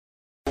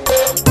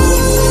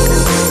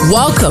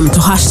Welcome to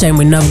Hashtag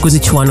with Navguzi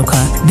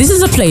Chiwanuka. This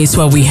is a place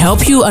where we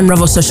help you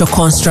unravel social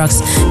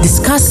constructs,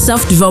 discuss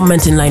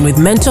self-development in line with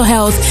mental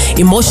health,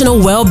 emotional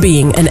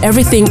well-being, and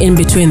everything in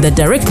between that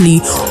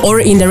directly or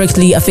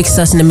indirectly affects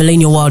us in the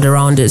millennial world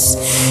around us.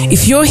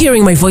 If you're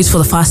hearing my voice for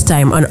the first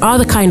time and are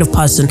the kind of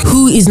person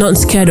who is not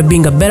scared of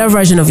being a better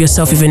version of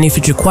yourself even if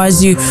it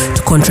requires you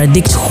to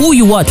contradict who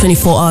you were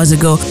 24 hours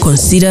ago,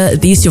 consider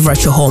this your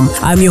virtual home.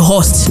 I'm your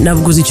host,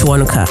 Navguzi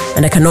Chiwanuka,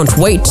 and I cannot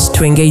wait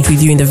to engage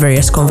with you in the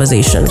various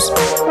conversations.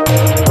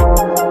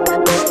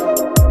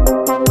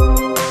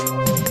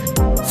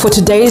 For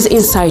today's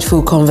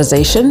insightful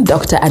conversation,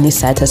 Dr.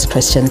 Anicetus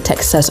Cristian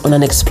takes us on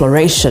an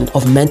exploration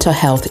of mental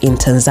health in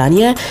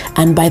Tanzania,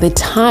 and by the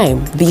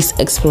time this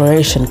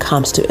exploration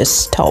comes to a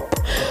stop,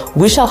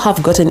 we shall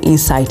have gotten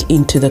insight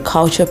into the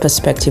cultural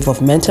perspective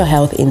of mental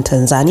health in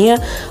Tanzania,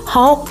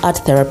 how art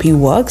therapy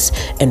works,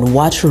 and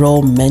what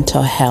role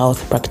mental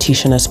health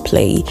practitioners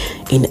play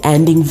in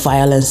ending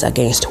violence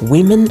against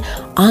women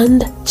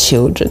and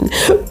children.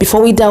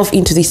 Before we delve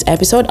into this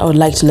episode, I would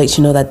like to let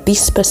you know that this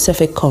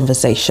specific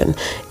conversation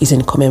is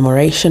in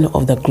commemoration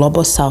of the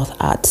Global South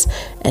Arts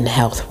and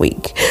Health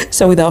Week.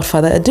 So without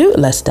further ado,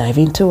 let's dive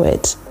into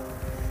it.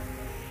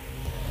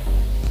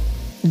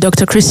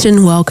 Dr.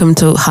 Cristian, welcome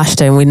to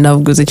Hashtag with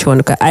Navguzi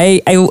Chiwanuka.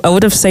 I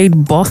would have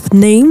said both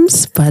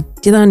names, but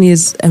the other one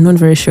is, I'm not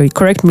very sure.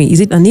 Correct me. Is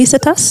it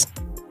Anicetus?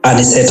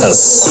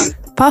 Anicetus.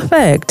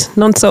 Perfect.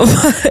 Not so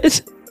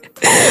bad.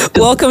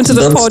 Welcome to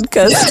the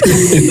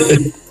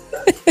podcast.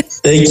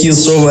 Thank you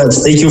so much.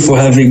 Thank you for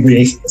having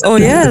me. Oh,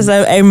 yes.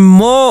 I'm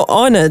more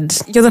honored.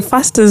 You're the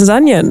first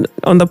Tanzanian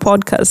on the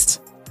podcast.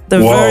 The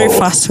very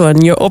first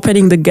one. You're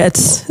opening the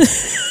gates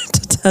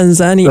to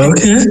Tanzania.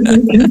 Okay.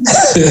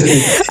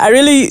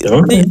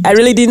 I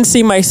really didn't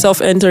see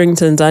myself entering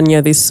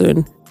Tanzania this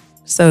soon.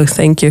 So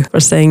thank you for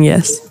saying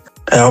yes.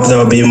 I hope there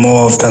will be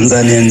more of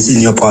Tanzanians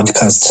in your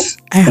podcast.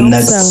 I hope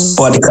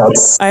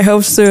podcast. I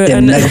hope so.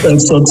 The next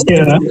episode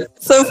here.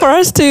 So for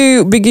us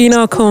to begin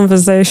our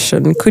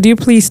conversation, could you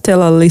please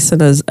tell our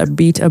listeners a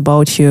bit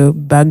about your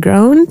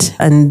background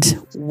and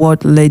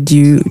what led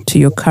you to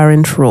your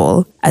current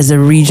role as a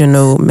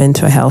regional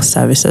mental health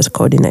services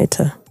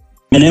coordinator?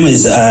 My name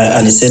is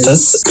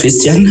Anicetus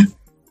Cristian.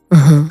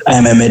 Mm-hmm.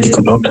 I'm a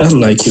medical doctor,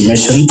 like you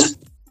mentioned.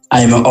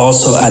 I'm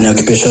also an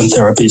occupational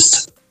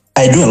therapist.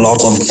 I do a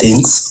lot of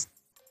things.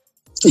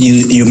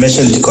 You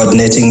mentioned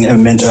coordinating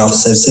mental health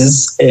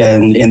services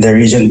in the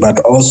region,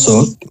 but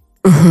also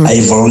I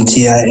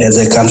volunteer as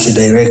a country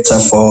director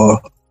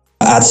for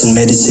Arts in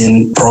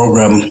Medicine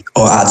program,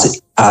 or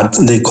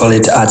they call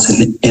it Arts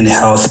in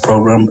Health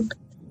program,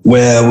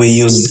 where we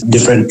use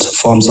different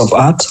forms of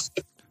art,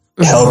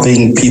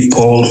 helping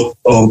people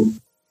or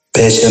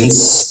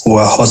patients who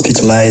are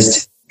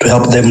hospitalized to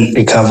help them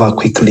recover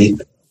quickly.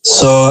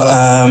 So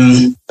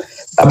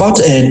about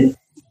a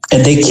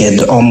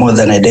decade or more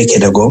than a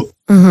decade ago,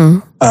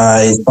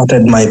 I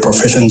started my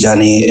professional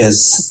journey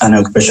as an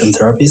occupational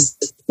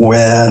therapist,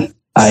 where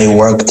I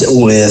worked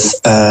with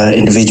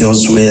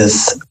individuals with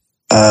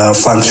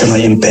functional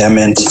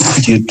impairment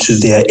due to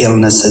their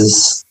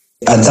illnesses.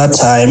 At that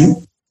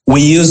time,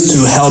 we used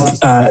to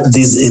help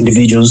these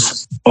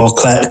individuals or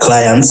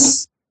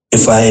clients,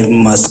 if I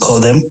must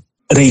call them,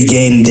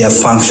 regain their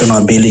functional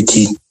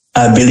ability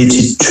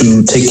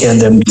to take care of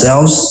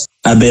themselves,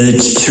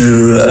 ability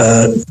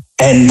to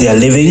earn their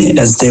living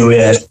as they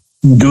were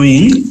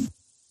doing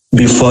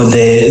before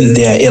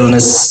their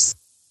illness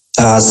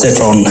set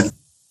on.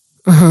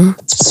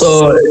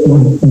 So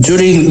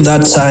during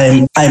that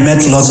time, I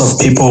met lots of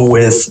people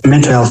with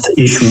mental health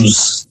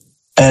issues,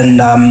 and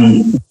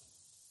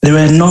there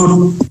were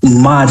not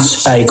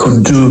much I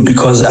could do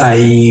because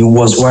I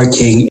was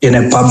working in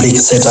a public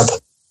setup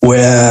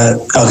where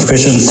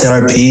occupational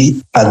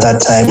therapy at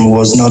that time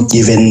was not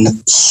given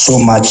so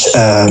much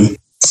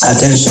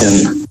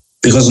attention,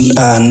 because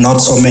not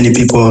so many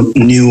people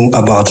knew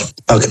about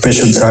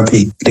occupational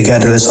therapy,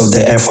 regardless of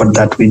the effort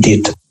that we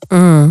did.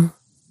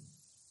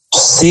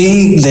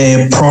 Seeing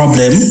the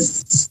problem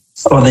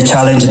or the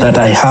challenge that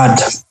I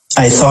had,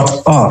 I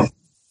thought,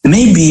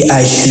 maybe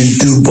I should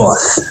do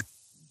both.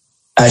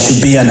 I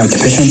should be an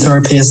occupational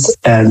therapist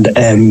and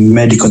a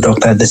medical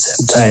doctor at the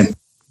same time.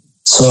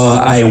 So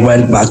I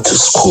went back to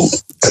school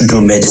to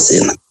do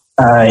medicine.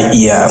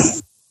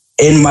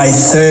 In my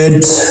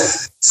third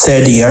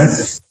year,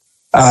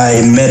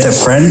 I met a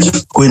friend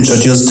who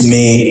introduced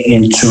me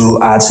into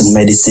arts and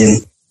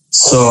medicine.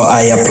 So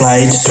I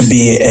applied to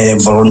be a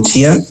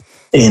volunteer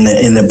in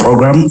the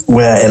program,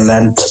 where I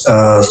learned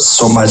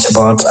so much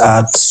about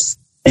arts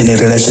in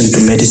relation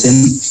to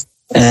medicine.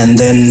 And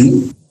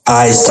then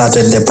I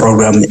started the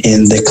program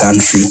in the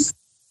country.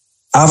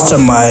 After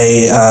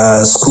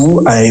my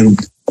school, I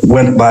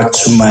went back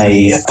to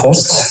my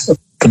post,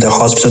 to the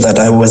hospital that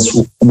I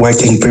was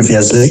working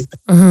previously.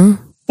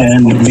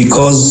 And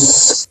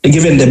because,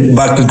 given the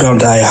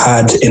background I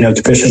had in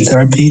occupational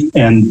therapy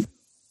and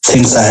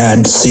things I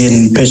had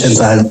seen, patients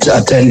I had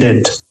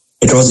attended,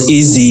 it was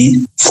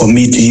easy for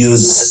me to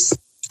use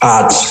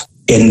art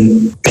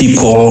in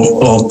people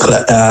or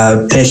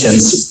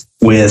patients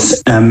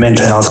with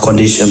mental health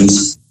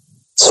conditions.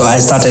 So I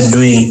started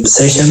doing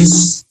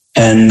sessions,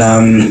 and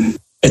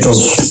it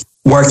was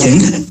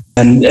working,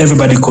 and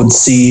everybody could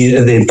see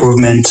the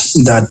improvement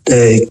that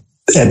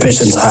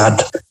patients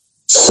had.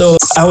 So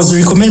I was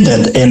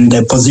recommended in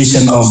the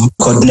position of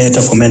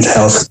coordinator for mental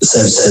health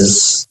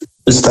services.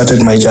 I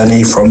started my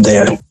journey from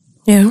there.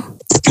 Yeah.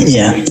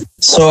 Yeah.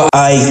 So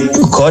I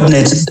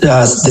coordinate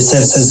the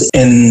services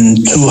in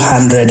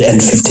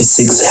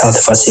 256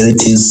 health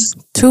facilities.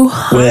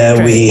 200?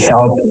 Where we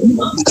help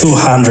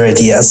 200,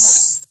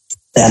 yes,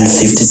 and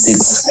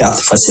 56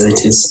 health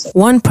facilities.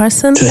 One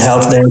person? To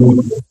help them.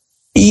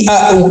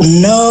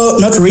 No,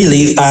 not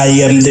really. I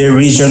am the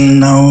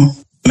regional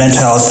mental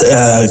health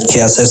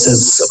care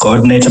services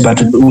coordinator,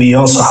 but we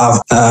also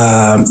have,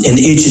 in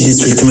each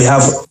district, we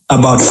have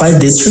about 5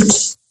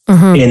 districts.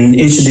 Mm-hmm. In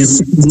each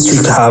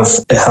district have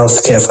a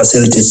healthcare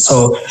facility.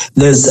 So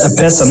there's a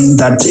person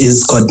that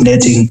is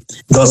coordinating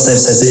those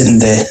services in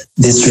the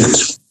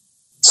district.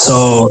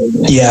 So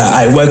yeah,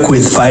 I work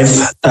with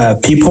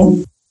 5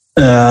 people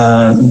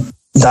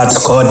that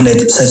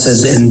coordinate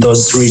services in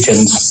those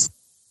regions,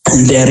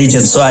 in their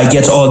regions. So I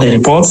get all the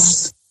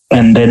reports,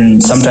 and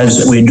then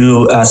sometimes we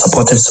do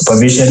supportive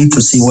supervision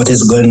to see what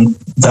is going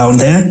down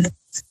there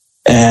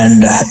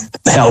and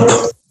help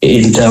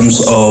in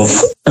terms of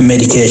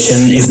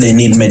medication, if they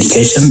need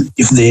medication,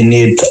 if they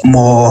need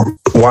more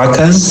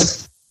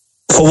workers,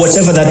 for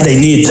whatever that they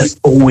need,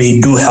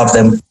 we do help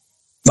them.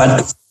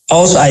 But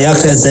also I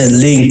act as a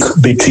link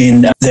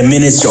between the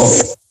Ministry of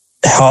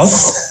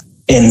Health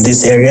in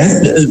this area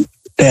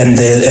and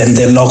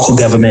the local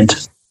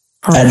government.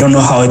 I don't know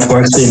how it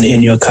works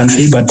in your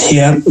country, but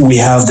here we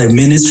have the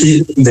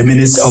ministry. The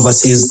ministry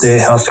oversees the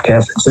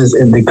healthcare services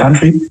in the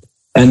country.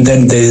 And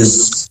then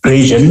there's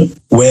region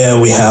where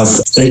we have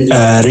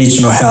a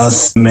regional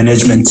health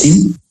management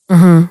team,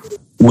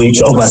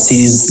 which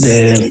oversees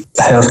the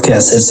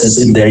healthcare services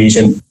in the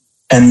region.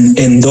 And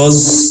in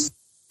those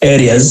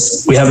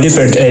areas, we have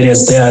different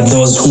areas. There are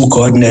those who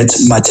coordinate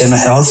maternal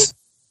health,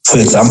 for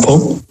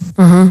example,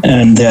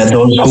 and there are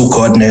those who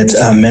coordinate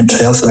mental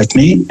health like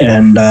me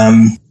and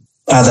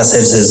other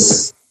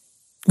services.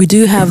 We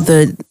do have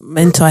the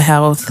mental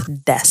health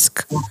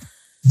desk,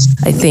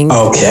 I think.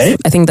 Okay.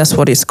 I think that's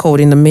what it's called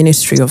in the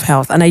Ministry of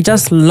Health. And I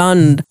just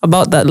learned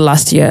about that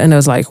last year and I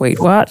was like, wait,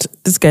 what?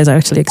 These guys are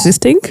actually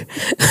existing?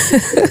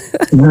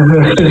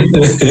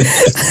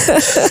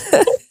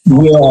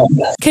 Yeah.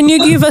 Can you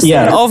give us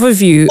an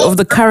overview of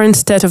the current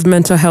state of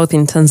mental health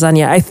in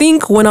Tanzania? I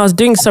think when I was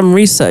doing some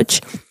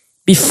research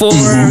before,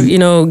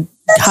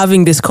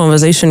 having this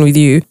conversation with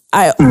you,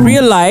 I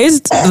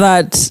realized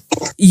that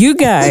you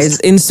guys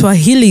in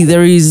Swahili,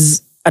 there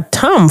is a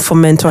term for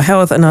mental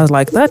health, and I was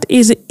like, that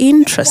is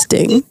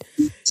interesting.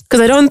 Because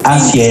I don't think...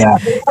 Afya.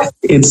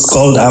 It's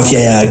called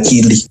Afya ya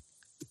Akili.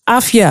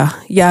 Afya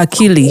ya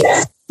Akili.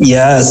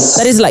 Yes.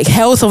 That is like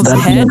health of the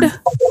head?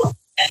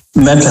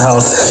 Mental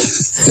health.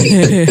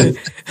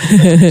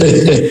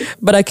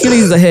 But Akili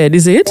is the head,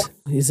 is it?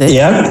 Is it?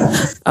 Yeah.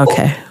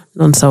 Okay.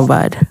 Not so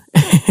bad.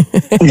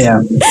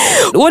 Yeah.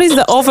 What is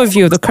the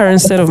overview of the current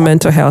state of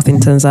mental health in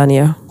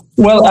Tanzania?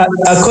 Well,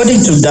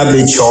 according to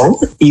WHO,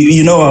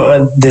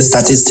 the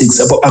statistics,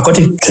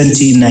 according to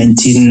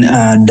 2019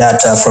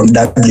 data from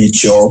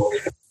WHO,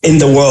 in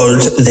the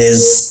world,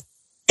 there's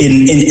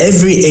in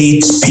every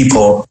 8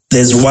 people,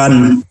 there's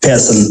 1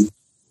 person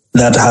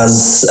that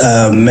has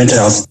mental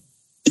health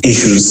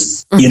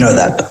issues. You know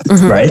that,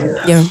 right?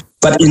 Yeah.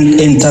 But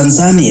in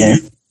Tanzania,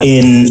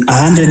 in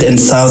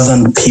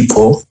 100,000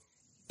 people,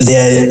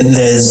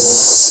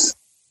 there's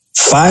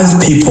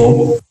 5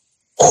 people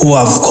who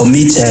have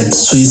committed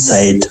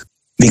suicide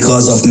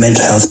because of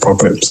mental health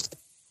problems.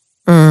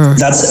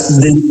 That's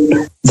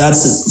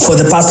for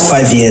the past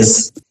 5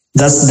 years.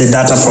 That's the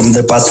data from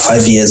the past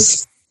 5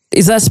 years.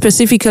 Is that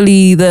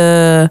specifically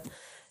the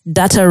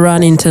data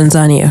run in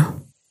Tanzania?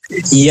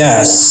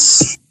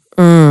 Yes.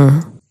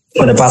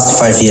 For the past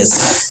 5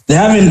 years. There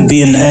haven't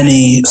been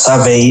any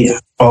survey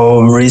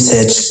or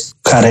research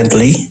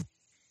currently,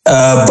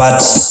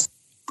 but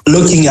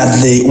looking at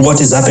what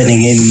is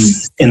happening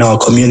in our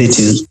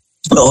community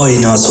or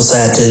in our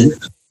society,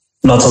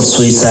 lots of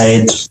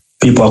suicide,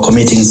 people are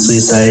committing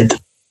suicide,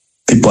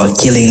 people are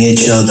killing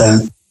each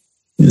other.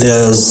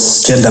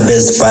 There's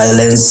gender-based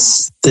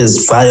violence,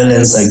 there's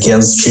violence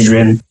against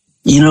children.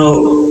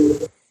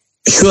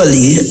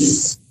 Surely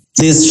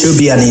this should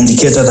be an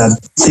indicator that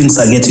things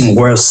are getting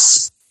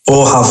worse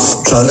or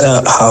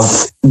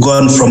have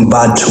gone from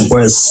bad to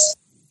worse.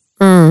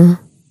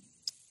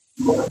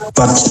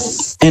 But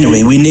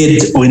anyway, we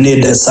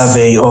need a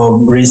survey or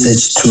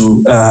research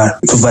to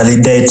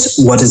validate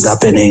what is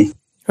happening.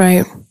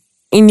 Right.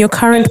 In your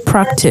current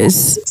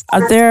practice,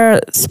 are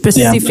there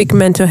specific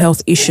mental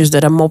health issues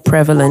that are more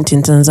prevalent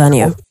in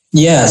Tanzania?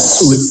 Yes,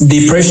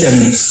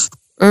 depression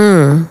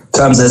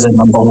comes as a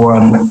number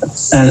 1.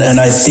 And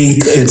I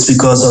think it's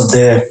because of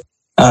the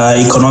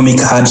economic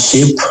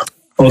hardship,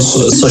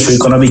 also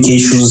socioeconomic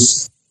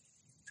issues.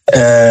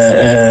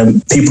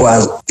 People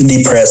are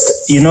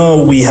depressed.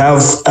 We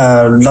have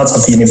lots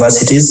of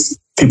universities.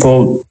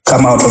 people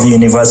come out of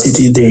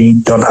university, they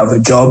don't have a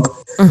job,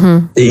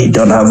 they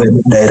don't have a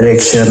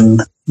direction,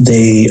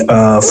 they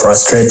are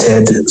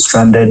frustrated,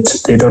 stranded,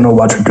 they don't know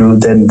what to do,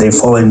 then they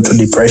fall into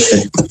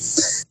depression.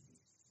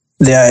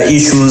 There are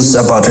issues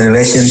about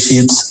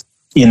relationships.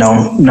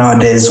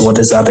 Nowadays what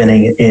is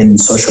happening in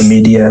social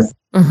media,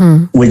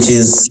 which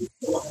is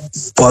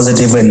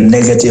positive and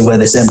negative at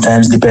the same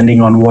time,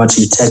 depending on what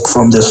you take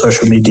from the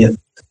social media.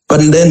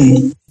 But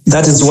then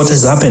that is what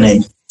is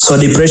happening. So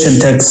depression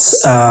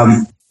takes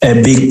a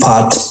big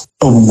part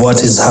of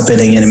what is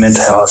happening in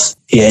mental health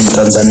here in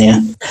Tanzania,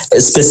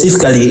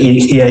 specifically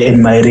here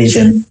in my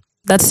region.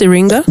 That's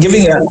Iringa?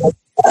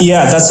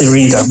 That's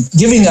Iringa.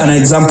 Giving an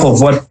example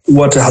of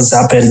what has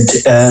happened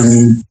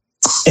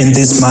in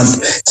this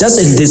month. Just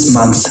in this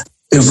month,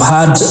 we've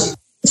had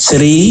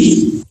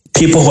 3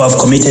 people who have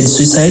committed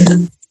suicide.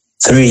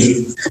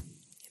 3.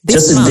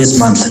 In this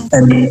month.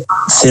 And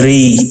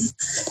 3.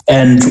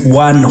 And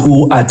 1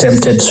 who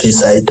attempted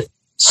suicide.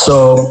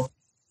 So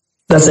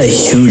that's a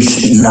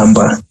huge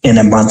number in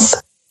a month.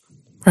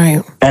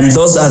 Right. And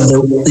those are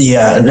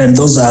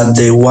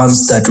the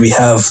ones that we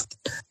have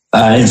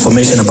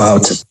information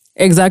about.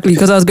 Exactly,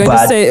 because I was going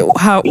to say,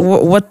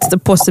 what's the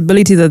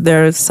possibility that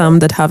there are some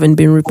that haven't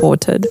been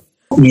reported?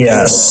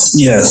 Yes.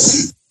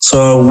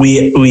 So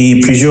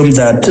we presume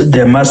that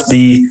there must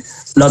be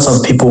lots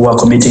of people who are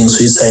committing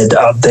suicide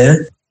out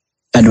there,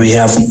 and we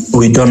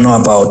don't know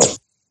about.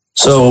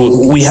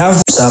 So we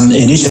have some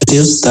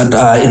initiatives that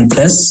are in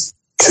place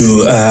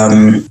to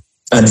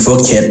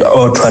advocate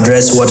or to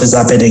address what is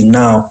happening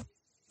now.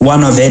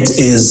 One of it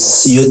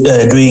is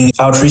doing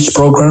outreach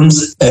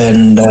programs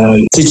and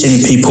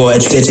teaching people,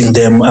 educating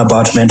them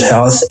about mental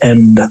health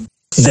and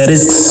the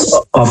risks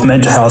of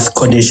mental health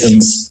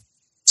conditions,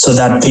 so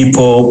that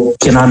people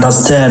can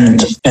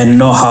understand and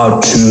know how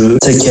to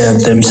take care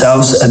of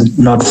themselves and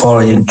not fall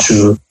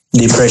into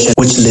depression,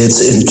 which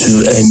leads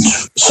into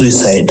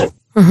suicide.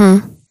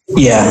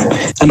 Yeah,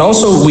 and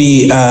also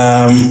we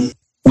are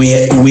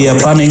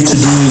planning to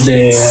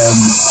do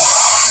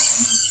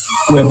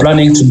we're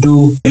planning to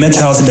do a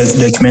mental health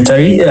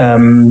documentary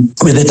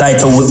with the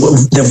title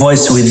The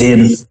Voice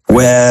Within,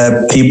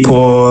 where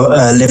people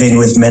living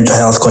with mental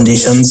health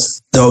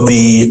conditions, they'll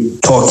be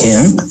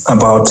talking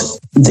about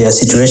their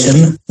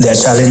situation, their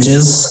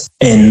challenges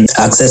in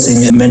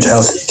accessing mental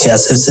health care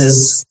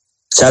services,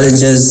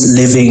 challenges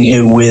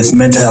living with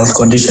mental health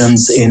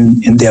conditions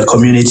in their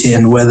community,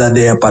 and whether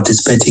they are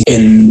participating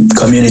in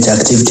community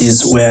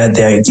activities where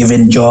they are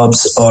given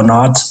jobs or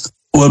not.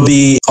 We'll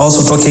be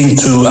also talking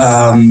to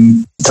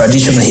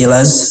traditional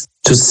healers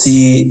to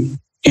see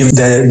if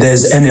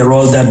there's any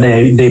role that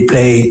they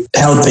play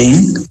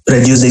helping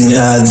reducing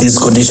these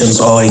conditions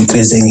or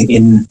increasing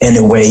in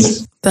any way.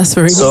 That's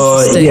very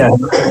interesting.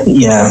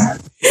 Yeah.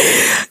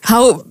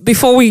 How,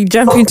 before we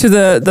jump into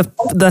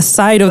the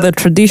side of the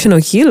traditional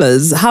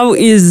healers, how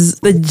is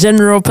the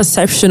general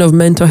perception of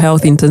mental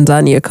health in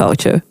Tanzania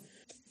culture?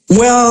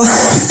 Well,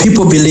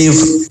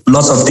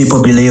 lots of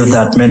people believe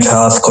that mental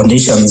health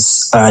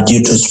conditions are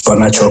due to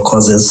supernatural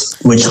causes,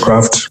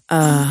 witchcraft,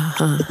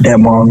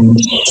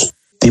 demons.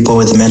 People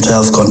with mental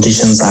health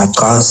conditions are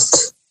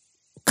cursed.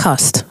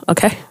 Cursed,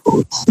 okay.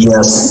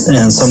 Yes,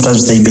 and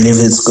sometimes they believe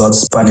it's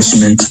God's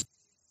punishment,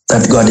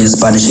 that God is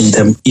punishing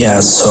them. Yeah,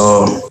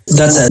 so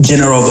that's a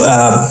general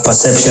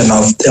perception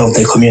of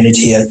the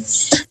community here.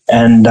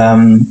 And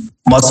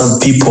most of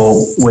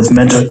people with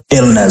mental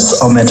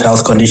illness or mental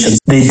health conditions,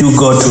 they do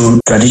go to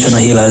traditional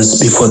healers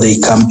before they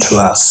come to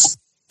us.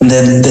 And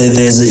then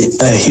there's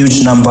a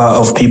huge number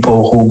of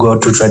people who go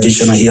to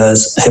traditional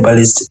healers,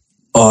 herbalists,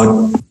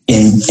 or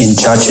in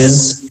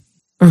churches,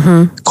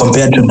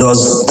 compared to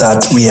those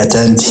that we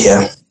attend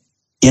here.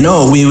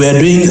 We were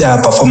doing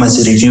a performance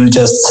review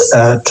just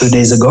 2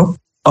 days ago.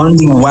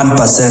 Only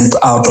 1%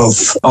 out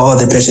of all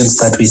the patients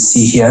that we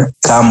see here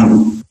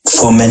come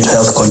for mental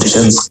health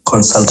conditions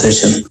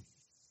consultation.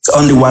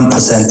 Only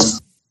 1%.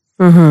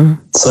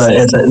 So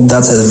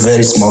that's a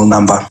very small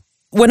number.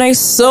 When I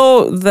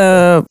saw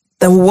the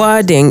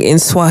wording in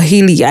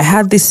Swahili, I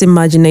had this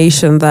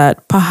imagination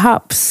that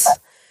perhaps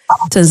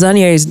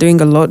Tanzania is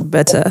doing a lot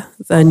better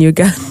than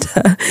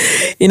Uganda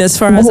in as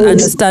far as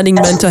understanding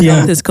mental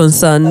health is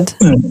concerned.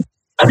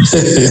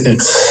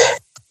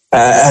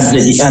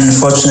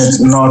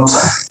 Unfortunately not,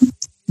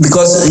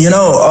 because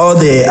all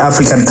the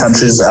African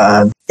countries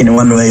are in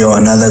one way or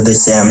another the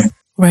same.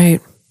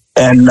 Right.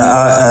 And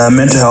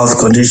mental health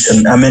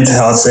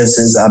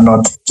services are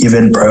not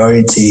given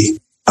priority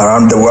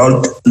around the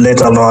world, let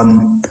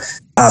alone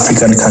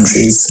African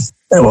countries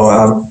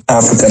or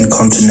African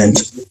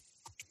continent.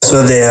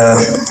 So there are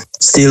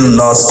still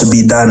lots to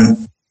be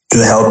done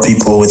to help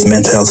people with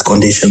mental health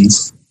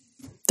conditions.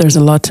 There's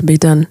a lot to be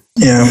done.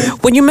 Yeah.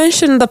 When you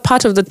mentioned the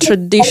part of the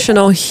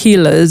traditional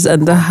healers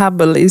and the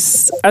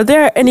herbalists, are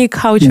there any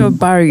cultural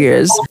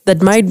barriers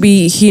that might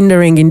be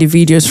hindering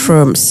individuals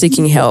from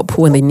seeking help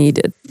when they need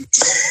it?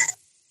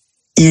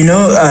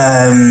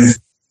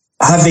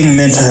 Having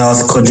mental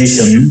health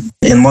condition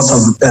in most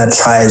of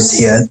tribes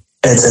here,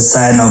 it's a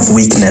sign of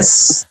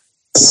weakness.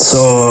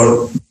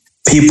 So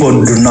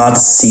people do not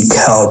seek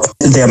help.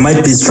 They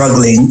might be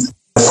struggling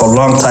for a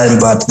long time,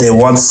 but they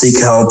won't seek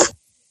help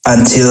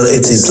until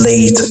it is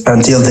late,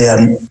 until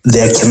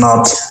they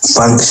cannot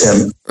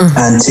function,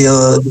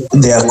 until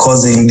they are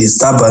causing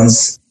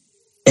disturbance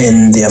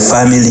in their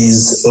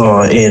families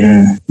or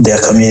in their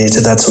community.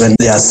 That's when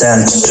they are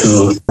sent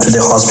to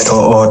the hospital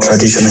or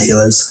traditional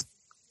healers.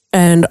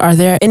 And are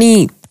there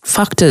any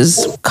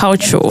factors,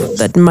 cultural,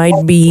 that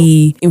might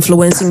be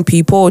influencing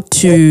people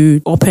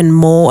to open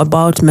more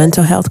about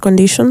mental health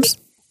conditions?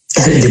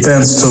 It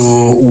depends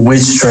to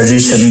which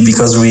tradition,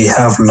 because we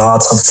have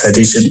lots of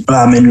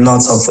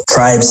lots of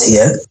tribes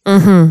here.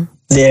 Mm-hmm.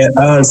 There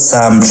are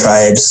some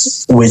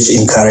tribes which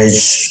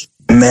encourage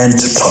men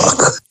to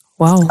talk.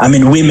 Wow.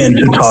 Women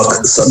to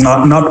talk, so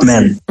not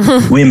men,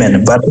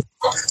 women, but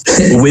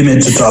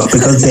women to talk,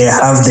 because they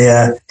have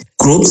their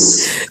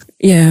groups.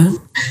 Yeah.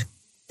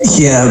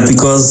 Yeah,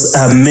 because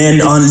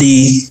men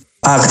only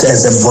act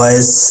as a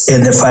voice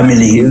in the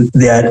family.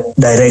 They are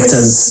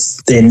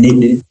directors.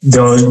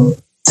 They'll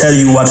tell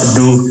you what to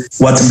do,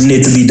 what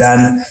need to be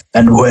done,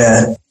 and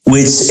where,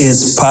 which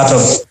is part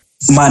of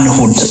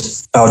manhood,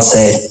 I would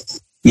say.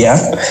 Yeah.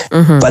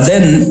 Mm-hmm. But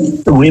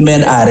then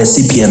women are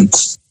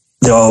recipients.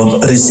 They'll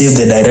receive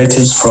the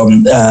directives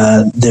from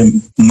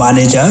the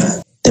manager,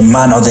 the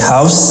man of the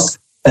house,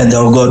 and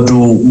they'll go do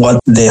what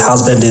the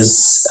husband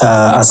is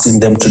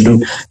asking them to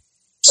do.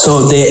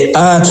 So there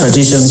are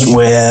traditions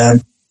where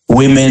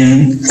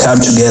women come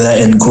together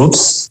in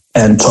groups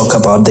and talk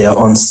about their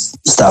own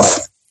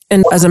stuff.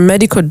 And as a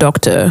medical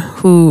doctor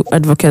who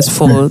advocates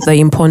for the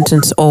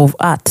importance of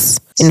arts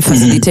in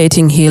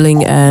facilitating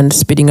healing and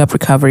speeding up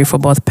recovery for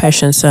both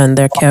patients and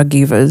their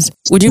caregivers,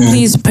 would you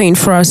please paint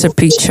for us a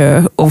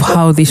picture of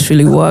how this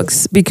really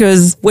works?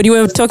 Because when you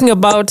were talking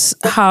about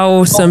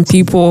how some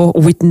people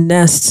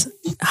witnessed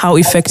how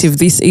effective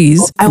this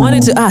is, I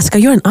wanted to ask, are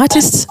you an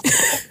artist?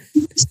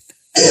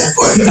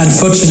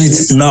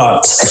 Unfortunately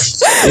not.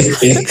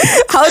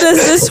 How does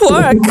this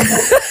work?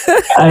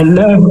 I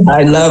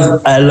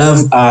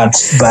love art,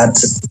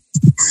 but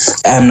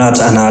I'm not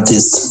an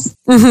artist.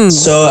 Mm-hmm.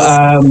 So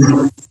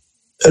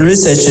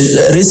research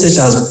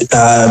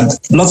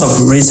has lots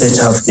of research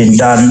have been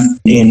done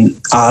in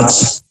art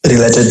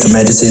related to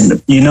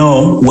medicine.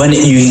 When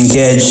you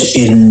engage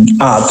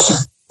in art,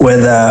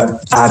 whether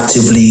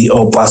actively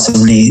or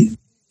passively,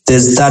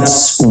 there's that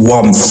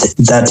warmth,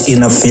 that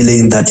inner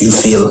feeling that you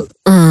feel.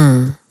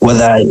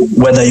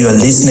 Whether you are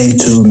listening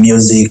to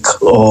music,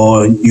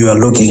 or you are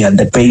looking at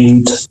the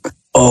paint,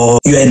 or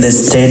you are in the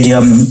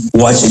stadium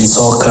watching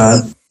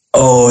soccer,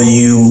 or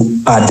you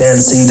are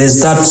dancing,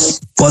 there's that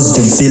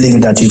positive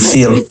feeling that you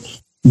feel.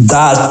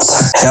 That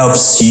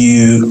helps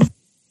you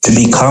to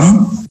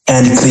become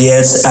and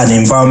creates an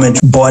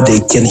environment body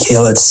can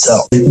heal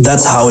itself.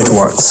 That's how it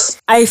works.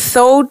 I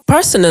thought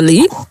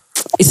personally,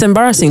 it's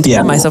embarrassing to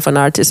call myself an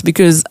artist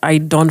because I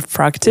don't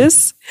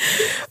practice.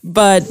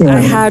 But I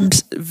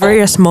had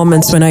various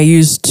moments when I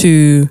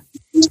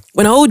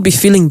would be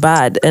feeling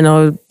bad and I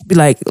would be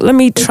like, let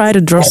me try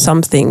to draw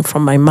something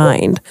from my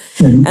mind.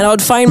 And I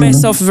would find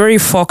myself very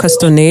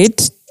focused on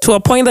it to a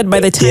point that by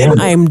the time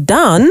I'm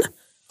done,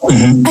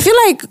 I feel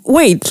like,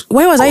 wait,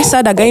 why was I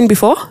sad again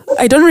before?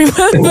 I don't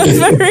remember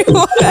very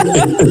well.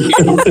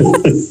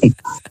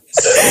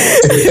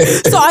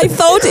 So I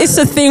thought it's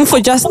a thing for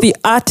just the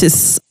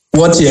artists.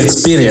 What you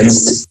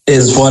experienced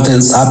is what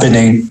is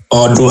happening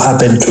or do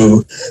happen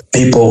to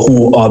people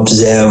who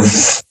observe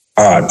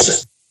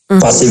art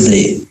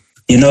passively.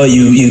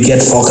 You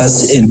get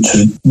focused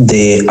into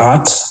the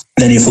art,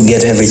 then you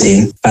forget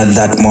everything at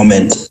that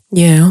moment.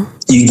 Yeah.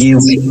 You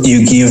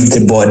give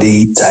the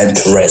body time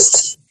to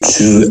rest,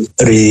 to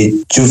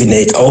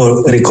rejuvenate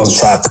or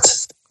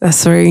reconstruct.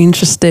 That's very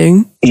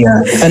interesting.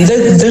 Yeah. And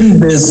then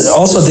there's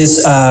also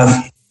this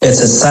it's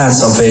a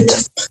science of it.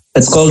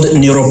 It's called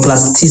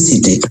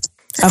neuroplasticity.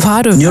 I've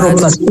heard of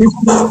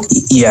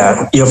neuroplasticity.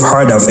 Yeah, you've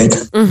heard of it.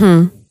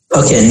 Mm-hmm.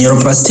 Okay,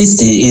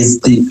 neuroplasticity is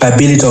the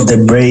ability of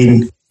the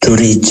brain to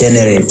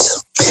regenerate.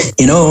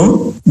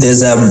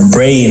 There's a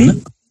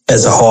brain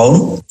as a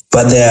whole,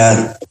 but there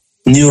are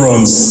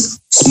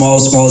neurons, small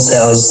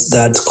cells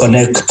that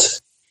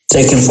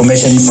take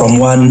information from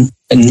one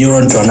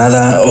neuron to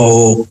another,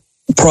 or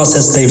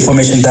process the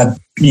information that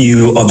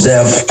you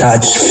observe,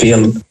 touch,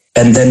 feel,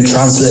 and then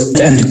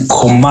translate and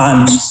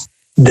command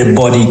the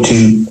body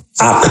to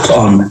act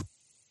on.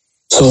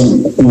 So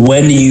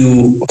when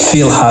you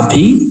feel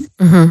happy,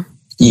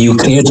 you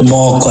create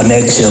more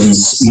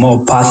connections,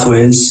 more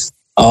pathways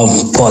of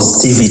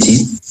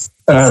positivity,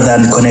 rather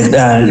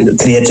than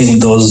creating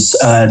those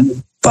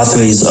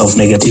pathways of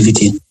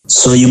negativity.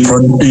 So you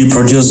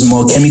produce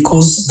more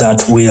chemicals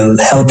that will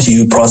help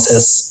you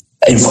process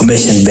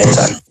information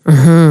better.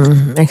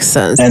 Makes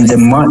sense. And the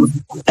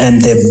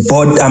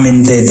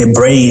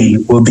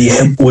brain will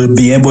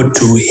be able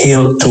to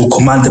heal, to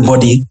command the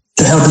body,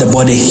 to help the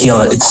body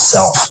heal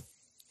itself.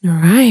 All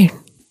right.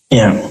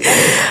 Yeah.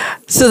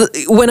 So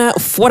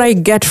what I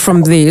get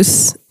from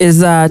this is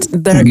that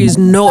there is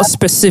no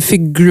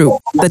specific group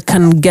that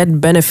can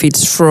get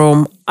benefits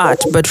from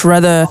art, but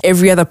rather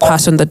every other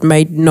person that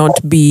might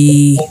not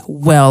be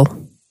well.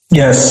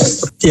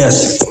 Yes.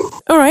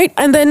 All right.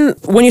 And then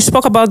when you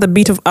spoke about the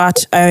bit of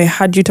art, I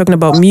had you talking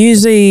about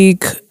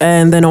music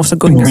and then also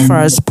going as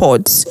far as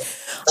sports.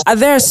 Are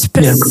there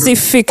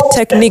specific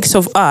techniques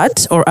of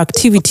art or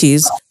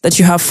activities that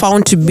you have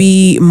found to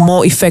be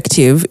more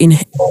effective in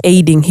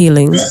aiding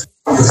healing?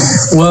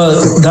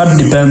 Well, that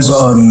depends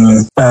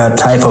on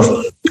type of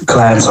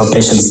clients or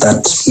patients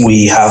that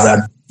we have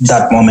at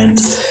that moment.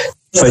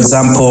 For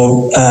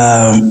example,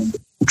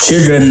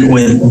 children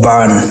with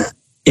burn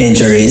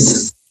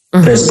injuries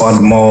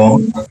respond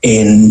more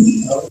in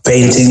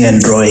painting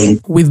and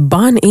drawing. With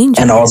burn injuries?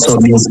 And also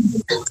music.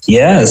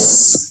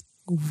 Yes.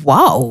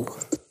 Wow.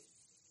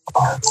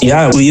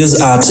 Yeah, we use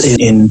art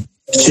in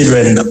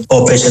children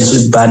or patients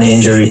with burn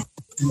injury.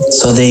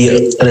 So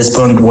they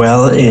respond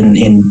well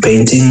in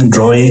painting,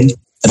 drawing.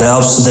 It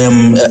helps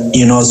them,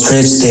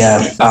 stretch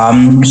their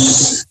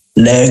arms,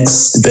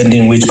 legs,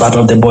 depending which part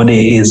of the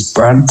body is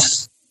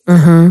burnt.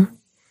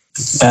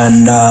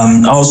 And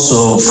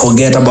also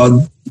forget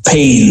about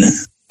pain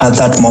at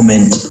that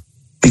moment,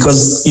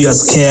 because you are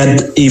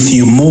scared if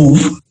you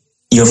move,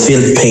 you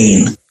feel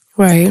pain.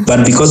 Right.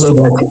 But because of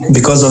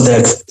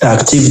the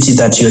activity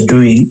that you're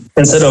doing,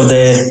 instead of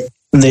the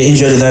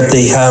injury that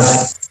they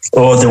have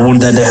or the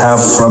wound that they have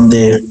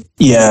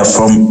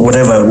from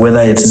whatever,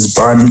 whether it is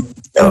burn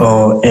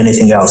or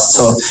anything else.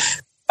 So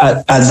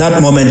at that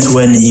moment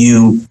when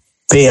you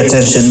pay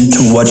attention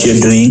to what you're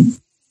doing,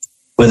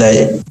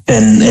 whether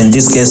in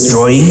this case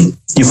drawing,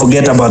 you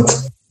forget about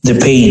the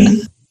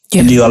pain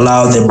and you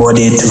allow the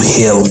body to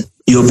heal.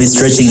 You'll be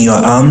stretching your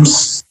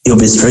arms, you'll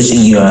be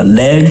stretching your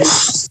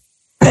legs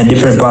and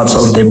different parts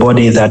of the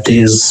body that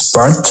is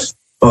burnt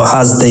or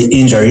has the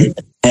injury,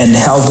 and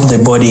help the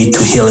body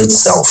to heal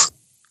itself.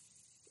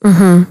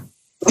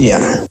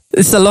 Yeah.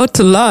 It's a lot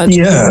to learn.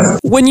 Yeah.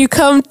 When you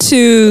come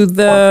to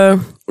the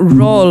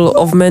role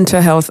of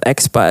mental health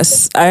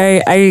experts,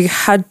 I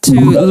had to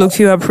look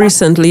you up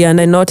recently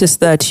and I noticed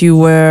that you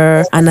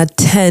were an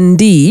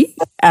attendee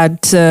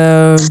at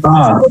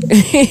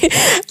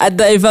at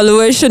the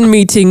evaluation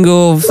meeting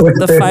of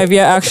the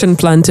 5-year action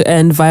plan to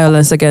end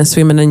violence against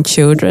women and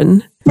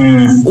children.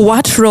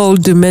 What role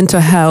do mental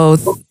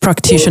health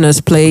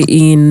practitioners play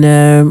in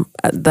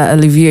the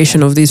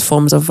alleviation of these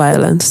forms of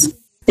violence?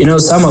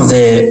 Some of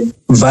the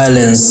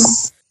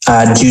violence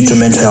are due to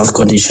mental health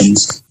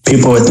conditions.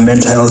 People with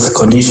mental health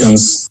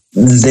conditions,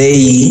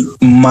 they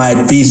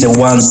might be the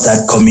ones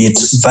that commit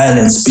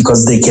violence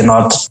because they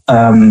cannot,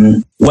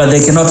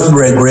 they cannot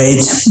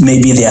regulate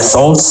maybe their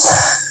thoughts,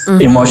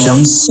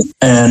 emotions,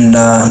 and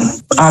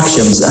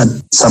actions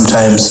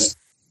sometimes.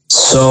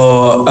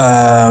 So,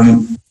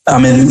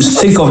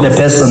 think of the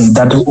person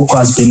who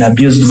has been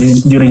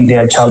abused during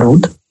their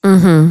childhood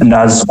and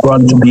has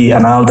grown to be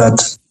an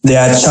adult.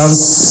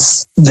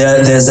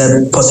 There's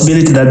a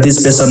possibility that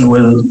this person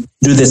will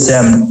do the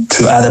same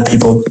to other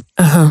people.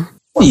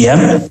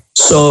 Yeah.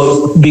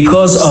 So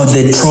because of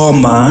the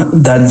trauma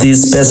that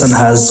this person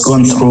has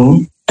gone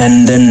through,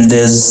 and then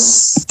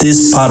there's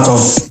this part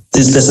of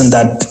this person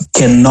that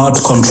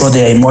cannot control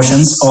their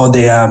emotions or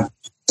their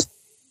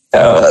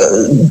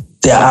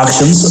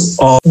actions,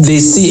 or they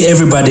see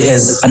everybody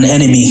as an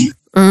enemy.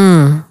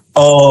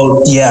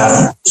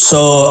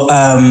 So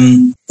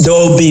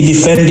they'll be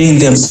defending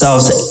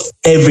themselves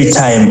every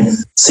time.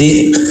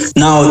 See,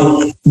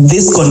 now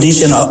this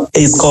condition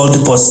is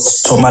called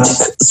post-traumatic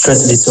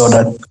stress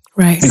disorder.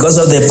 Right. Because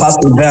of the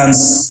past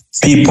events,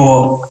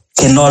 people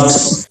cannot,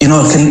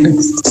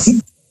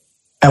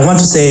 I want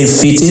to say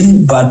fit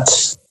in, but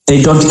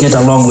they don't get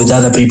along with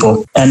other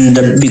people. And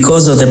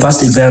because of the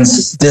past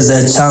events, there's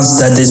a chance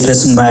that this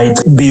person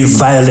might be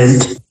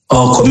violent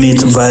or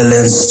commit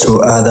violence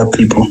to other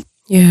people.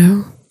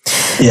 Yeah.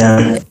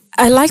 Yeah.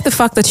 I like the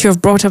fact that you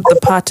have brought up the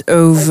part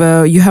of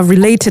you have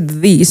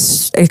related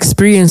this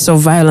experience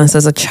of violence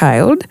as a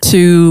child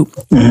to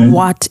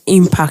what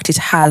impact it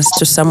has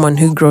to someone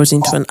who grows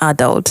into an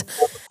adult.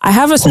 I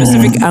have a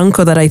specific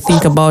uncle that I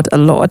think about a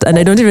lot, and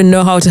I don't even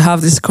know how to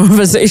have this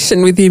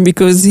conversation with him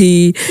because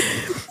he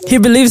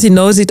believes he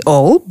knows it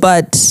all,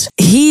 but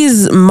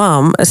his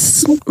mom,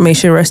 may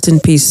she rest in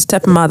peace,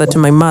 stepmother to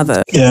my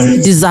mother,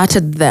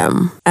 deserted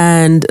them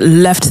and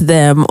left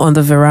them on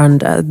the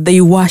veranda.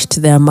 They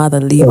watched their mother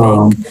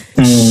leaving.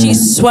 She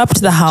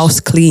swept the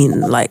house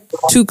clean,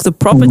 took the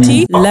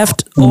property,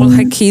 left all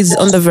her kids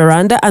on the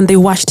veranda, and they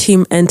watched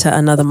him enter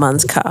another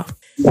man's car.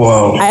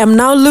 Wow. I am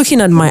now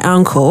looking at my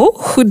uncle,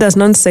 who does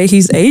not say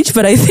his age,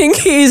 but I think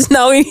he is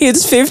now in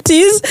his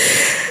 50s.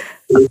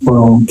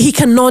 He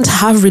cannot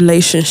have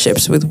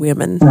relationships with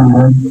women.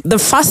 The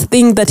first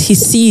thing that he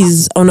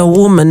sees on a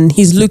woman,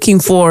 he's looking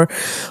for,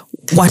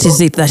 what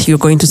is it that you're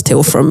going to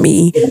steal from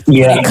me?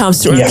 When it comes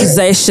to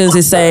accusations,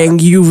 he's saying,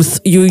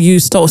 you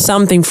stole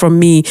something from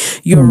me.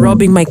 You're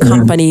robbing my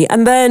company.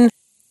 And then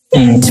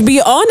To be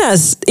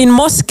honest, in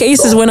most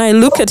cases, when I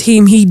look at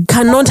him, he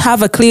cannot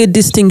have a clear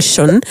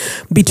distinction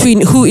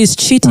between who is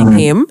cheating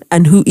him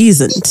and who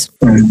isn't.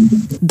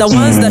 The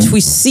ones that we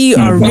see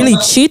are really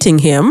cheating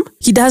him,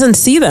 he doesn't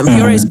see them.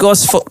 He always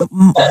goes for,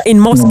 in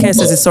most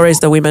cases, it's always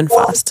the women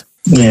first.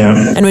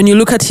 Yeah. And when you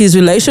look at his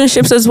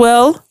relationships as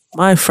well,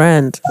 my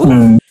friend.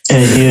 I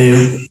hear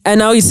you. And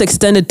now it's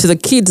extended to the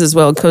kids as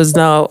well, because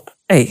now,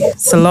 hey,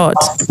 it's a lot.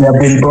 They've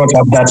been brought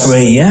up that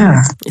way,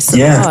 yeah. It's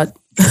a lot.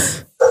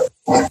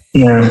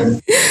 Yeah.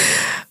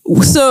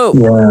 So,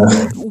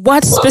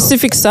 what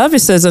specific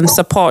services and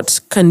support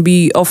can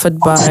be offered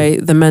by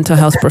the mental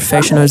health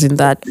professionals in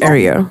that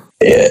area?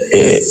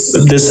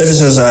 The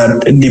services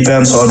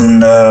depends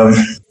on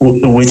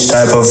which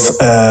type of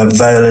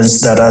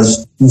violence that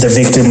the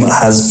victim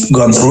has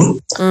gone through.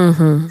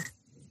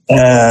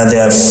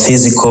 There are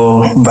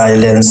physical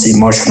violence,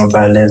 emotional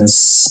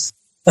violence,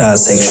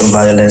 sexual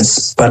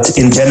violence. But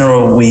in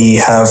general, we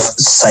have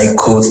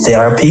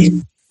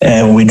psychotherapy.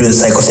 We do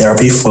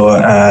psychotherapy for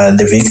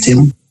the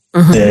victim.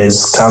 There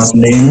is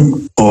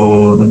counseling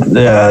for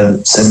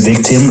the same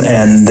victim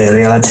and the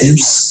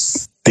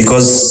relatives,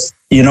 because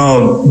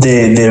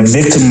the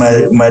victim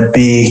might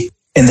be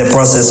in the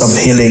process of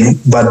healing,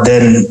 but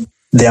then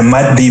they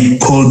might be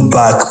pulled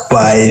back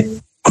by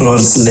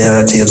close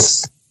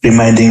relatives,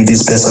 reminding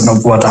this person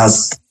of what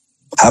has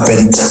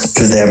happened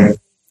to them.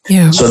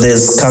 Yeah. So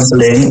there's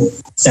counseling.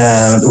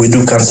 We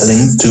do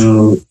counseling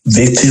to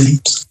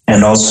victims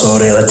and also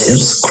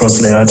relatives,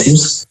 close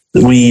relatives.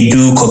 We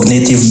do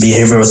cognitive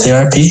behavioral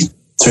therapy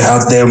to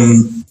help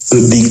them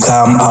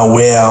become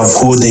aware of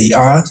who they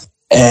are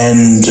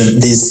and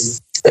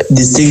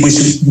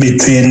distinguish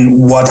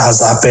between what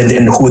has happened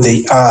and who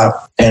they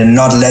are, and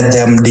not let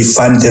them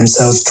define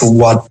themselves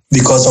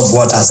because of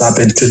what has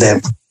happened to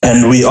them.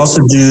 And we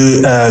also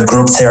do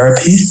group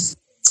therapy.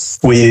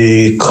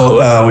 We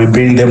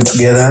bring them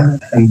together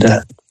and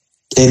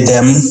lead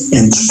them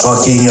into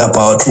talking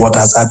about what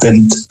has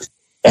happened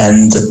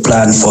and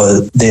plan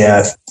for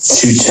their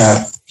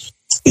future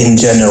in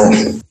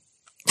general.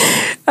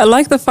 I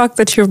like the fact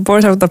that you've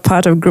brought up the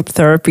part of group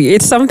therapy.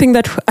 It's something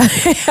that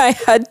I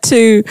had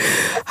to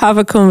have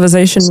a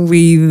conversation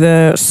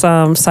with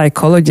some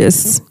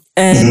psychologists.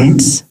 And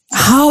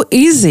how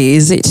easy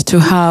is it to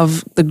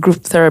have the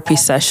group therapy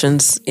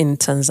sessions in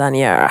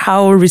Tanzania?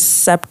 How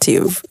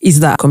receptive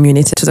is that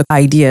community to the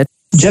idea?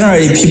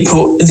 Generally,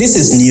 this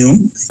is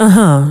new.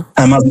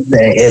 I must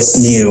say it's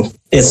new.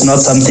 It's not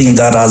something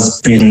that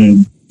has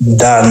been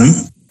done,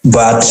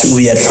 but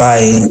we are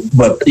trying.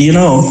 But,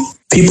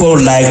 people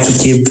like to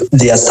keep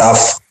their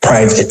stuff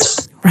private.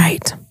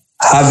 Right.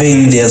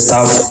 Having their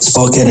stuff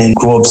spoken in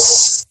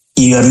groups,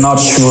 you're not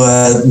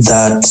sure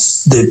that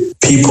the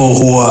people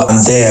who are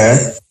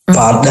there,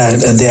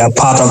 they are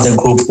part of the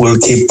group, will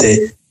keep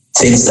the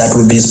things that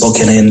will be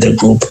spoken in the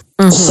group.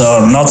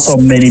 So not so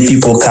many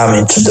people come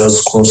into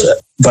those groups,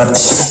 but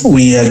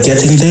we are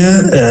getting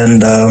there.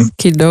 And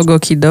kidogo,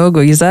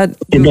 is that?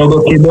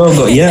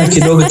 Kidogo, yeah,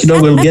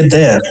 kidogo will get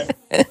there.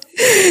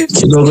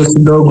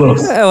 Kidogo.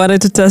 I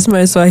wanted to test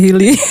my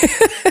Swahili.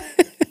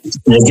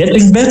 You're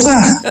getting better.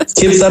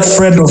 Keep that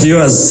friend of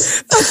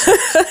yours.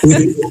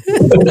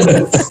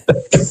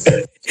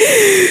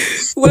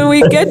 When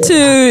we get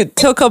to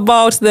talk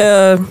about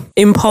the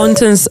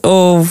importance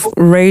of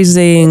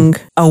raising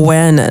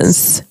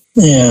awareness,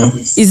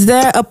 is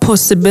there a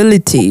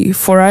possibility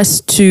for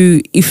us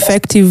to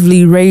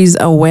effectively raise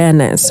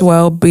awareness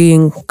while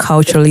being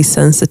culturally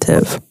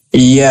sensitive?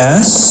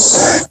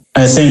 Yes,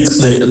 I think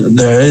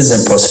there is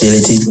a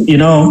possibility.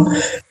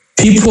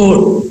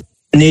 People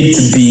need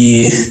to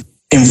be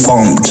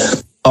informed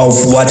of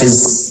what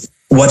is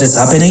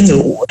happening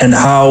and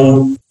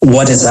how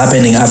what is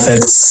happening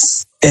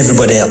affects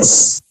everybody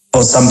else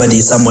or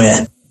somebody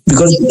somewhere.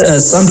 Because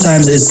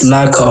sometimes it's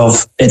lack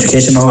of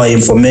educational or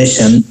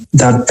information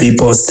that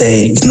people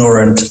stay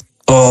ignorant,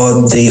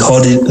 or they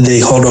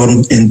hold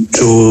on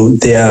into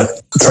their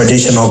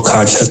traditional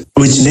culture,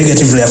 which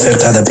negatively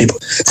affect other people.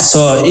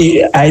 So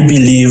I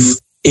believe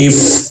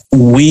if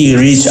we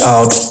reach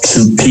out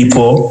to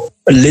people,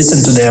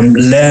 listen to them,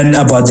 learn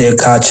about their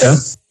culture,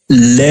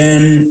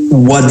 learn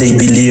what they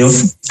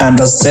believe,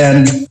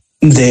 understand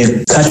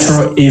the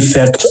cultural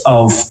effect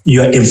of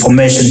your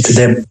information to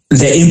them,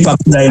 the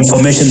impact, the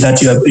information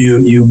that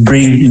you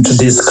bring into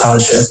this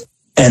culture,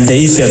 and the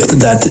effect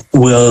that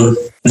will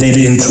lead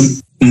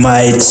into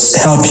might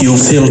help you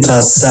filter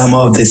some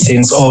of the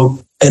things or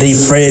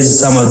rephrase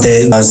some of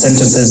the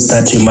sentences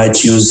that you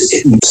might use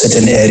in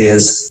certain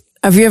areas.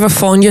 Have you ever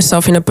found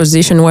yourself in a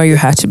position where you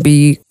had to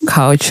be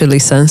culturally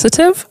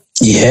sensitive?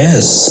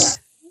 Yes.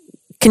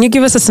 Can you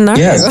give us a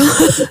scenario?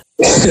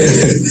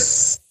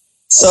 Yes.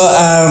 So,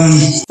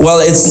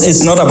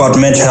 it's not about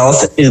mental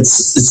health. It's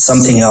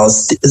something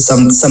else. It's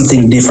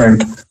something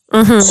different.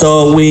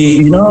 So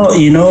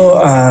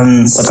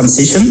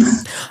circumcision.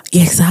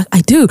 Yeah, exactly.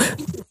 I do.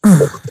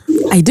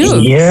 I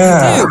do. Yeah.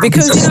 I do.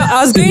 Because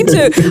I was going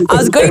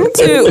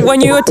to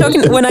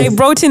when I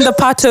brought in the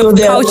part of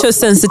culture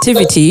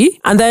sensitivity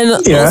and then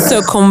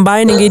also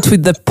combining it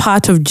with the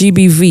part of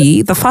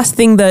GBV, the first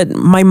thing that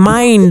my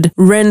mind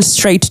ran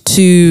straight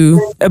to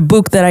a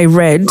book that I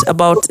read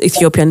about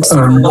Ethiopian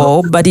Civil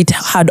War, but it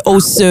had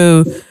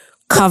also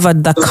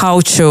covered the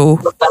culture,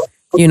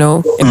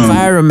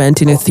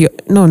 environment in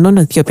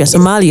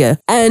Somalia.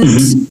 And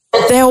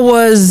there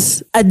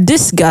was a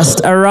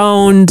disgust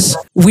around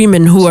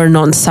women who are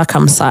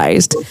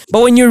non-circumcised.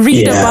 But when you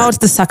read about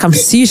the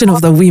circumcision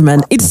of the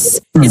women, it's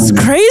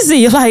crazy.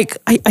 You're like,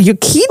 are you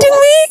kidding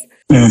me?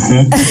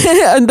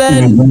 And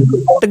then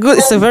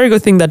it's a very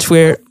good thing that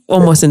we're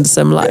almost in the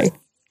same line.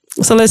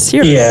 So let's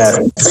hear it. Yeah.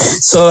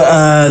 So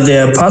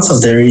there are parts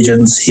of the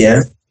regions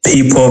here,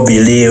 people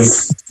believe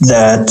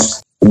that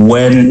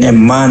when a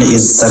man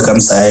is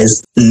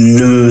circumcised,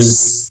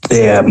 lose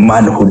their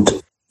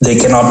manhood. They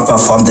cannot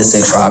perform the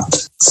sexual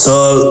act.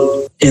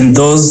 So in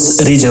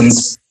those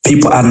regions,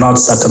 people are not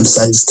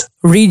circumcised.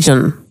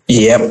 Region.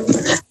 Yep.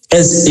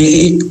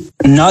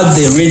 Not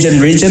the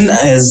region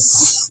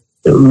as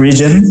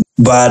region,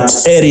 but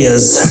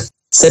areas.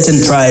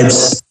 Certain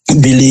tribes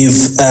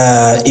believe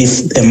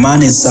if a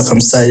man is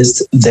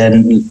circumcised,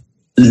 then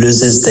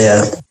loses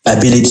their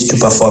ability to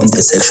perform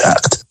the sexual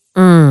act.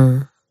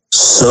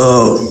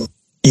 So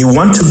you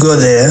want to go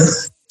there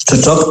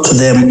to talk to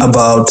them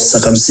about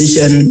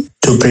circumcision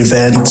to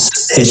prevent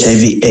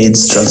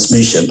HIV/AIDS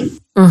transmission.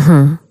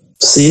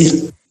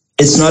 See,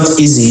 it's not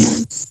easy,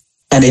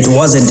 and it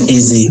wasn't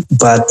easy,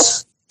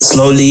 but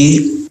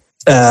slowly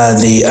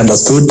they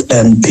understood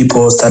and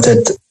people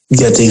started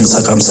getting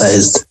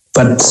circumcised.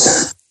 But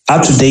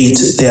up to date,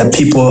 there are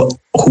people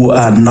who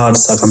are not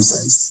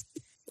circumcised.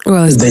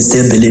 Well, they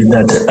still believe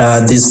that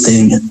this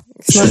thing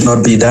should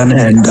not be done,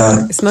 and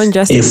it's not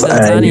just in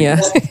Tanzania.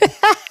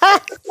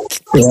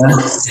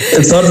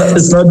 It's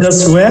not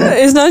just where.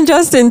 It's not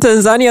just in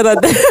Tanzania that.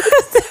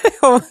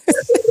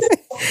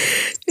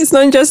 It's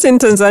not just in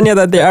Tanzania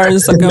that they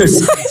aren't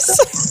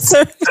circumcised.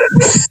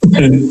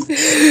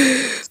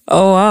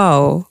 Oh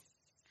wow!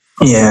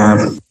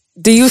 Yeah.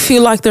 Do you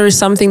feel like there is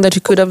something that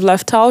you could have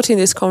left out in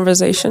this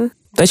conversation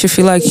that you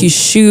feel like you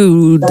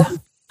should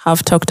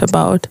have talked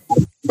about?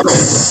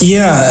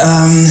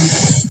 Yeah.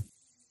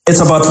 It's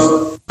about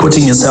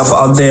putting yourself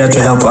out there to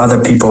help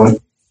other people.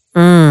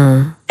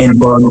 And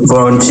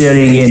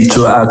volunteering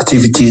into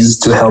activities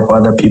to help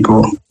other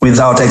people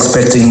without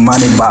expecting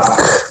money back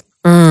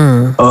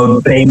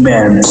or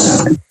payment.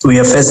 We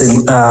are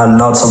facing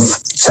lots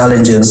of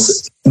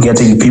challenges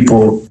getting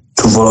people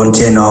to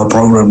volunteer in our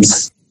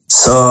programs.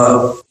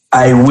 So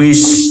I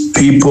wish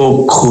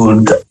people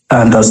could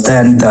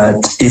understand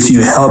that if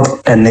you help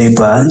a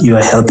neighbor, you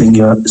are helping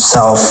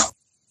yourself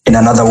in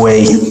another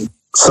way.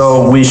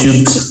 So we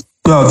should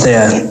go out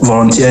there,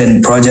 volunteer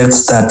in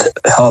projects that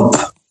help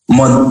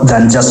more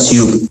than just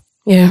you.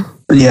 Yeah.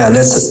 Yeah,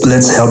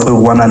 let's help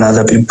one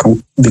another, people,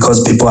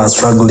 because people are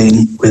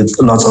struggling with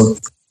lots of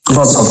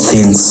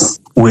things,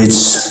 which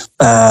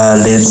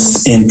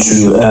leads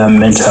into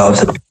mental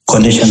health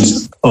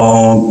conditions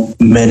or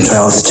mental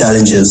health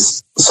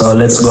challenges. So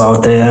let's go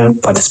out there,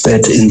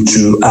 participate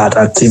into art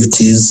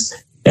activities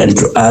and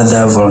to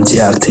other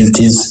volunteer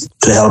activities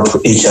to help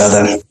each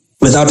other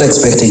without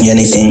expecting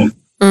anything.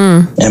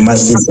 I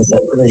must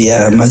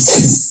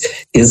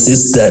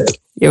insist that.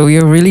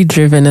 You're really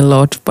driven a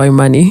lot by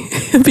money.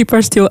 People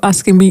are still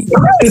asking me,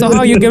 so how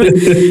are you going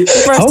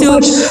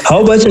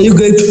how much are you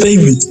going to pay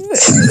me?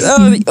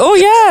 Oh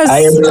yes.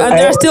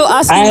 They're still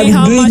asking me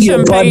how much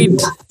I'm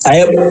paid. I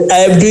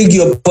am doing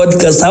your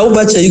podcast. How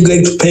much are you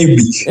going to pay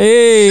me?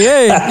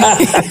 Hey.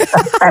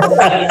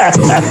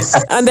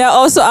 And they're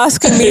also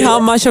asking me how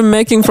much I'm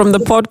making from the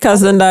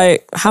podcast, and I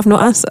have no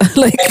answer.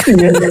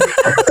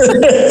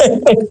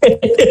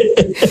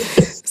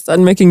 Start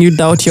making you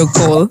doubt your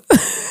call.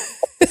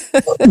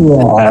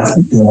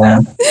 Yeah.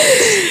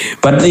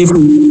 But if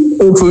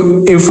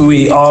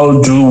we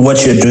all do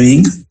what you're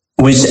doing,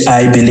 which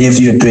I believe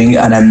you're doing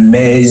an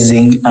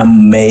amazing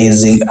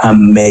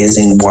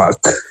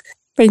work.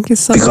 Thank you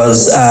so much.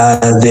 Because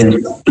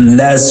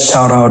let's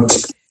shout out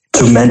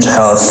to mental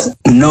health.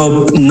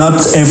 No,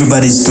 not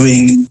everybody's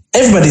doing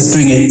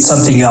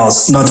something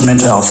else, not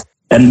mental health.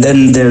 And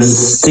then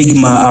there's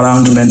stigma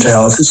around mental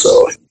health.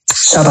 So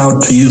shout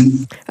out to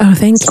you. Oh,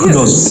 thank you.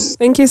 Kudos.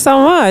 Thank you so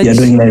much.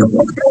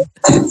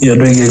 You're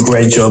doing a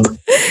great job.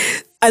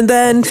 And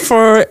then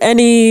for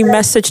any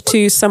message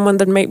to someone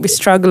that may be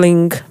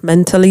struggling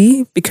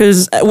mentally,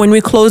 because when we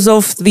close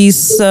off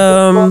this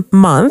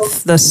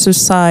month, the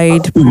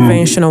Suicide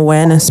Prevention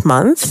Awareness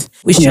Month,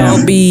 we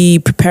shall be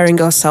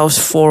preparing ourselves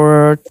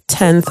for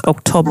 10th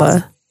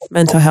October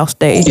Mental Health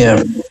Day.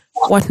 Yeah.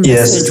 What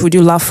message would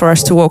you love for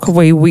us to walk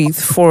away with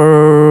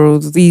for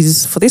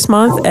this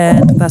month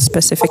and that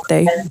specific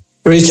day?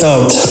 Reach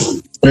out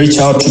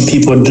to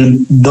people.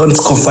 Don't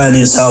confine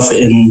yourself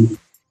in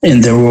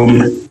the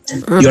room.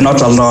 You're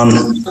not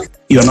alone.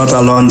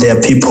 There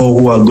are people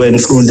who are going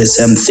through the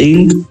same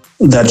thing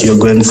that you're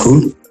going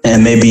through.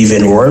 and maybe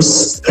even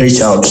worse,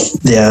 reach out.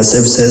 There are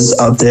services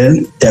out there.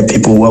 There are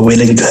people who are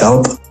willing to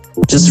help.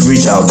 Just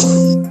reach out.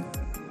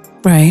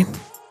 Right.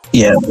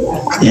 Yeah.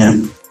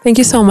 Thank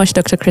you so much,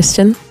 Dr.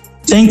 Cristian.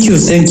 Thank you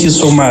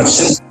so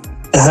much.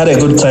 I had a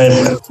good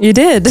time. You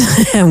did.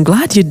 I'm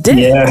glad you did.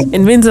 Yeah. It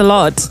means a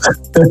lot.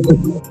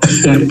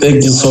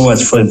 Thank you so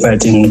much for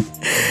inviting me.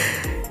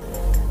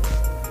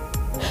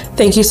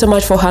 Thank you so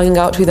much for hanging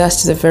out with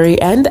us to the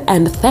very end.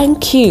 And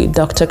thank you,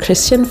 Dr.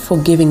 Cristian, for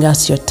giving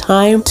us your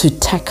time to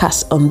take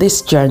us on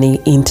this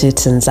journey into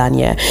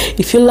Tanzania.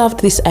 If you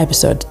loved this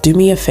episode, do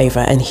me a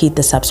favor and hit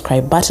the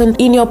subscribe button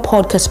in your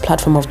podcast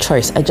platform of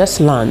choice. I just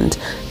learned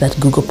that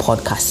Google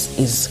Podcasts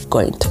is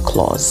going to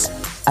close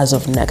as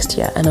of next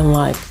year. And I'm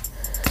like,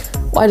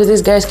 why do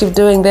these guys keep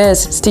doing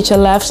this? Stitcher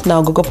left,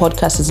 now Google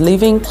Podcast is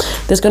leaving.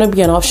 There's going to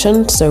be an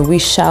option, so we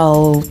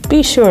shall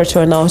be sure to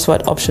announce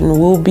what option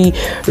will be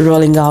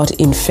rolling out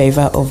in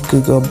favor of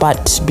Google.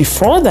 But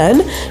before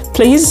then,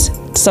 please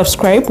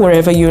subscribe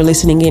wherever you're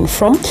listening in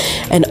from,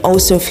 and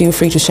also feel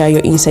free to share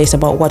your insights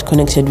about what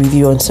connected with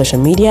you on social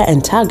media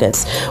and tag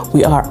us.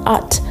 We are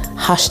at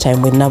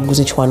 #time with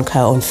Nabuzichwanka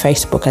on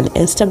Facebook and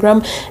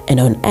Instagram,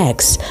 and on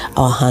X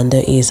our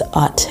handle is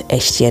at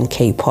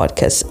HTNK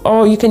Podcast,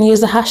 or you can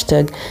use the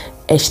hashtag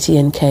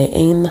HTNK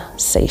in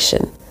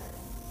session.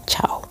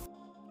 Ciao.